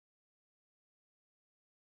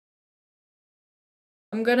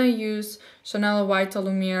I'm gonna use Chanel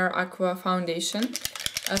Vitalumiere Aqua foundation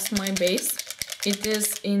as my base. It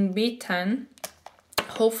is in B10.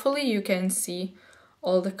 Hopefully you can see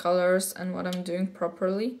all the colors and what I'm doing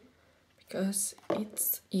properly, because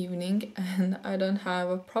it's evening and I don't have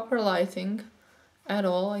a proper lighting at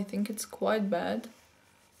all. I think it's quite bad.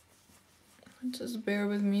 Just bear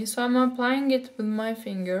with me. So I'm applying it with my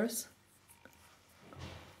fingers,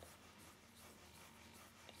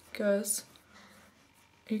 because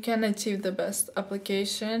you can achieve the best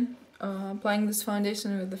application applying this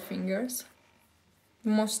foundation with the fingers. The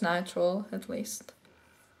most natural, at least.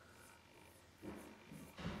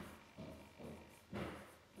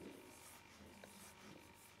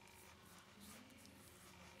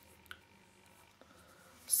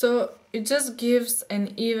 So it just gives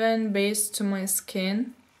an even base to my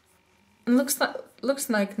skin. It looks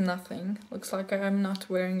like nothing. Looks like I'm not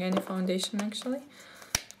wearing any foundation actually.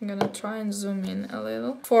 I'm gonna try and zoom in a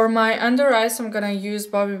little. For my under eyes, I'm gonna use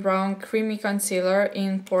Bobbi Brown Creamy Concealer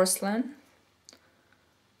in Porcelain.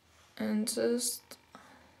 And just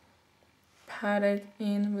pat it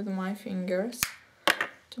in with my fingers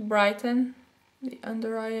to brighten the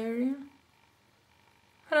under eye area.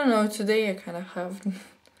 I don't know, today I kind of have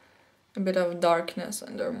a bit of darkness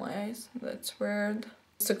under my eyes. That's weird.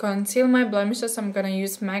 To conceal my blemishes, I'm gonna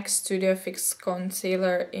use MAC Studio Fix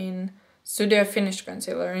Concealer in Studio Finish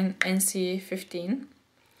Concealer in NC15.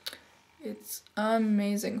 It's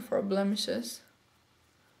amazing for blemishes.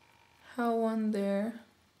 Have one there.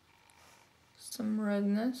 Some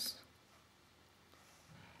redness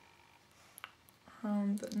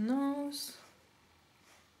around the nose.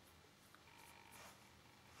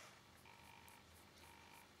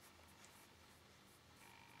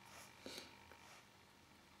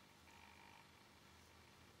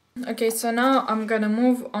 Okay, so now I'm gonna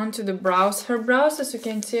move on to the brows. Her brows, as you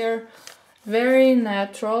can see, are very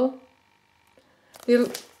natural. They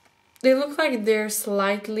look like they're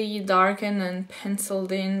slightly darkened and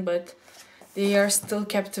penciled in, but they are still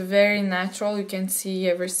kept very natural. You can see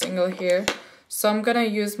every single hair. So I'm gonna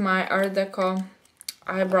use my Artdeco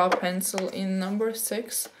eyebrow pencil in number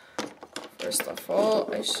 6. First of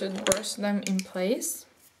all, I should brush them in place.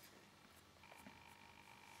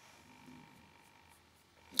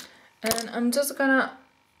 And I'm just gonna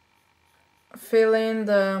fill in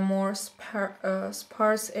the more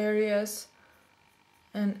sparse areas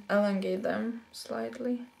and elongate them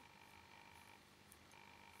slightly.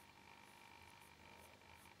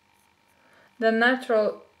 The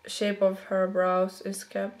natural shape of her brows is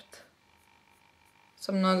kept,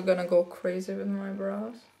 so I'm not gonna go crazy with my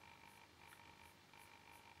brows.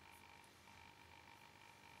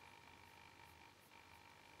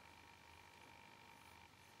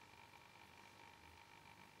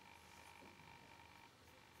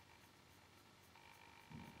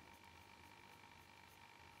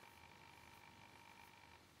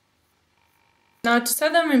 Now to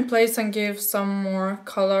set them in place and give some more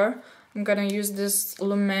color, I'm gonna use this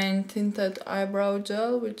Lumene tinted eyebrow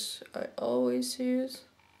gel, which I always use,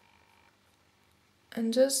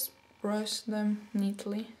 and just brush them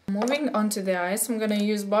neatly. Moving on to the eyes, I'm gonna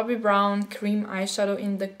use Bobbi Brown Cream Eyeshadow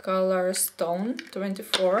in the color Stone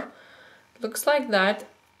 24. Looks like that.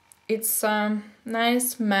 It's a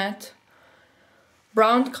nice matte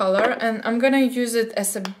brown color, and I'm gonna use it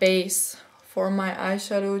as a base for my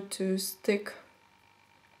eyeshadow to stick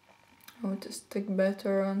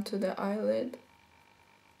better onto the eyelid.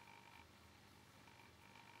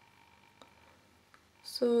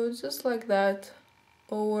 So just like that,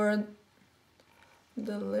 over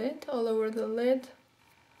the lid, all over the lid.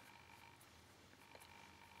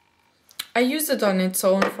 I use it on its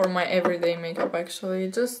own for my everyday makeup actually.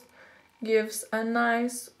 It just gives a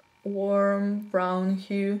nice warm brown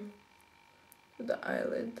hue to the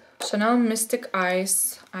eyelid. Chanel Mystic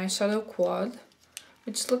Eyes eyeshadow quad,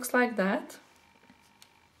 which looks like that.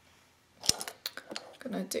 I'm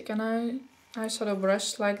gonna take an eyeshadow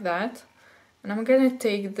brush like that, and I'm gonna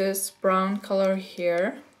take this brown color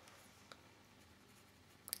here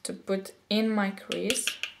to put in my crease.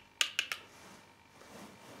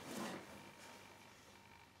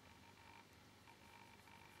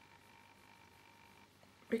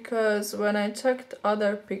 Because when I checked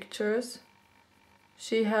other pictures,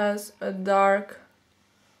 she has a dark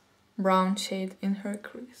brown shade in her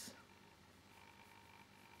crease.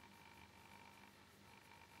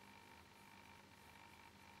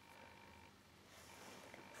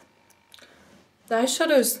 The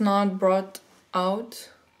eyeshadow is not brought out.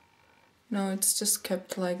 No, it's just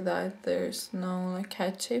kept like that. There's no like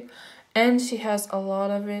head shape. And she has a lot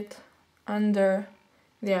of it under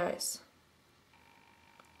the eyes.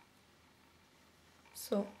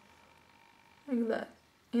 So like that,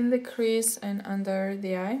 in the crease and under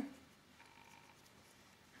the eye.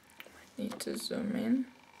 I need to zoom in.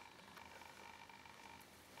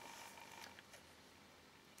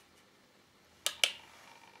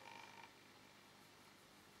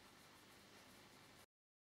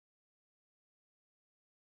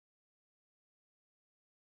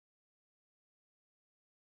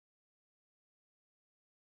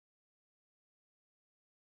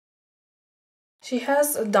 She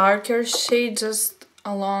has a darker shade just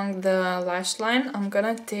along the lash line. I'm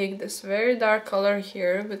gonna take this very dark color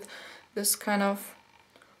here with this kind of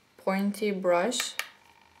pointy brush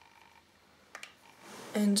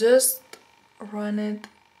and just run it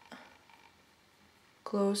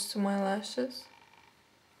close to my lashes.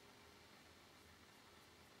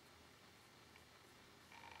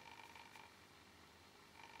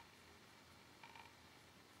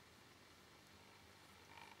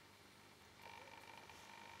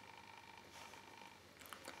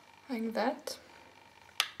 Like that.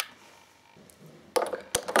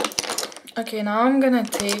 Okay, now I'm gonna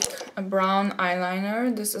take a brown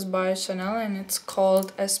eyeliner. This is by Chanel and it's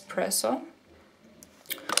called Espresso.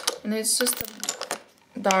 And it's just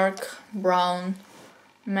a dark brown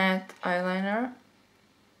matte eyeliner.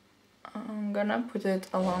 I'm gonna put it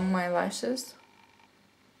along my lashes.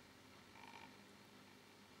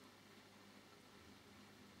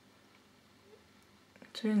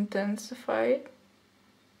 To intensify it.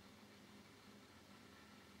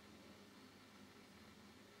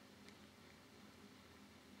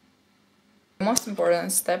 The most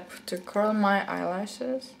important step to curl my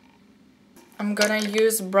eyelashes. I'm gonna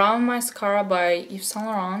use brown mascara by Yves Saint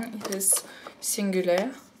Laurent. It is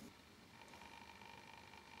Singulier.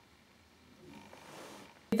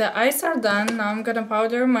 The eyes are done. Now I'm gonna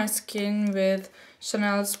powder my skin with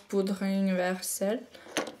Chanel's Poudre Universelle,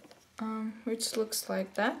 which looks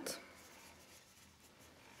like that.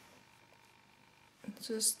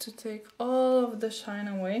 Just to take all of the shine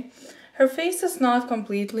away. Her face is not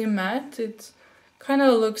completely matte, it kind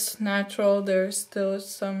of looks natural, there's still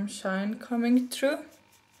some shine coming through.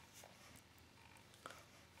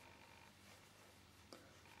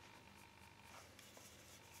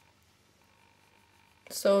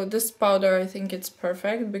 So this powder, I think it's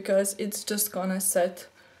perfect because it's just gonna set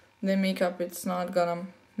the makeup, it's not gonna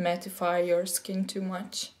mattify your skin too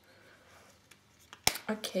much.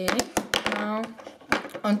 Okay, now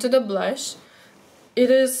onto the blush.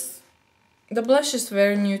 The blush is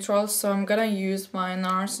very neutral, so I'm gonna use my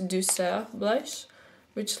Nars Douceur blush,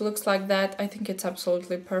 which looks like that. I think it's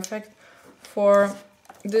absolutely perfect for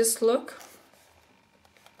this look.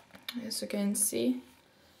 As you can see,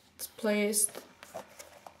 it's placed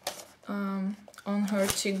on her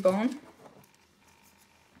cheekbone.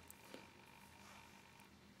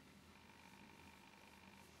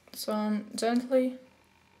 So I'm gently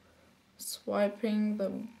swiping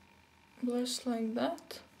the blush like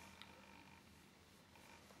that.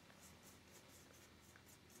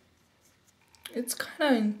 It's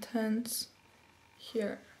kind of intense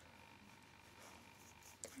here,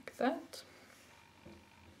 like that.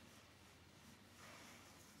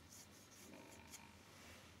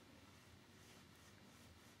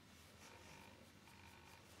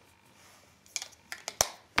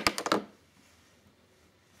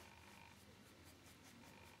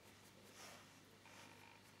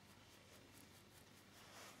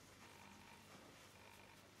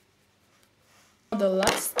 The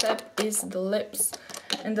last step is the lips,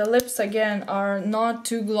 and the lips again are not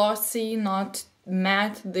too glossy, not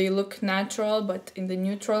matte, they look natural but in the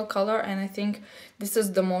neutral color, and I think this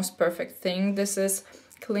is the most perfect thing. This is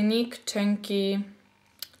Clinique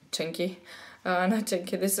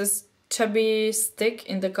this is Chubby stick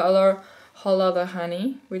in the color Lotta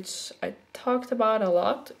Honey, which I talked about a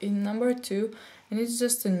lot in number 2, and it's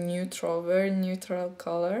just a neutral, very neutral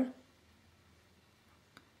color.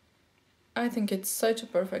 I think it's such a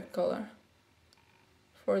perfect color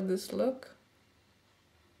for this look.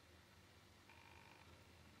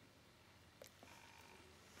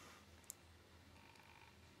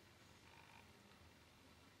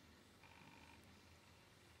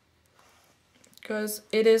 Because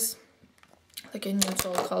it is like a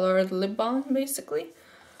neutral colored lip balm basically.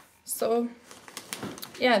 So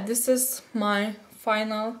yeah, this is my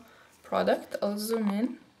final product. I'll zoom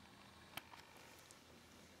in.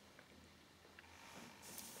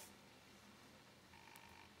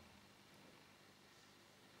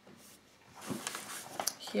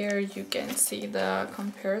 Here you can see the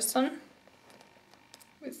comparison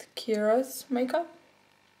with Keira's makeup.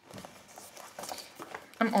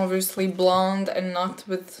 I'm obviously blonde and not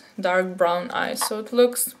with dark brown eyes, so it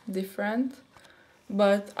looks different.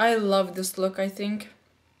 but I love this look. I think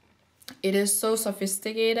it is so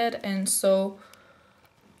sophisticated and so,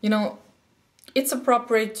 you know, it's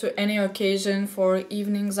appropriate to any occasion, for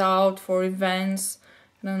evenings out, for events.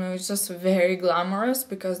 I don't know, it's just very glamorous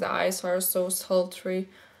because the eyes are so sultry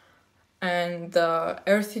and the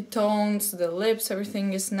earthy tones, the lips,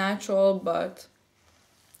 everything is natural but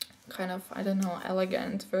kind of, I don't know,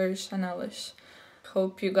 elegant, very Chanel-ish.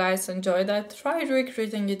 Hope you guys enjoyed that. Try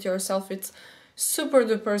recreating it yourself. It's super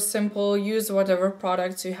duper simple. Use whatever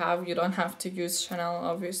products you have. You don't have to use Chanel,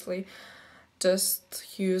 obviously.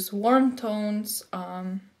 Just use warm tones.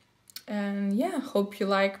 And yeah, hope you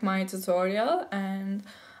like my tutorial, and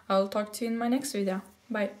I'll talk to you in my next video.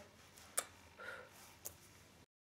 Bye.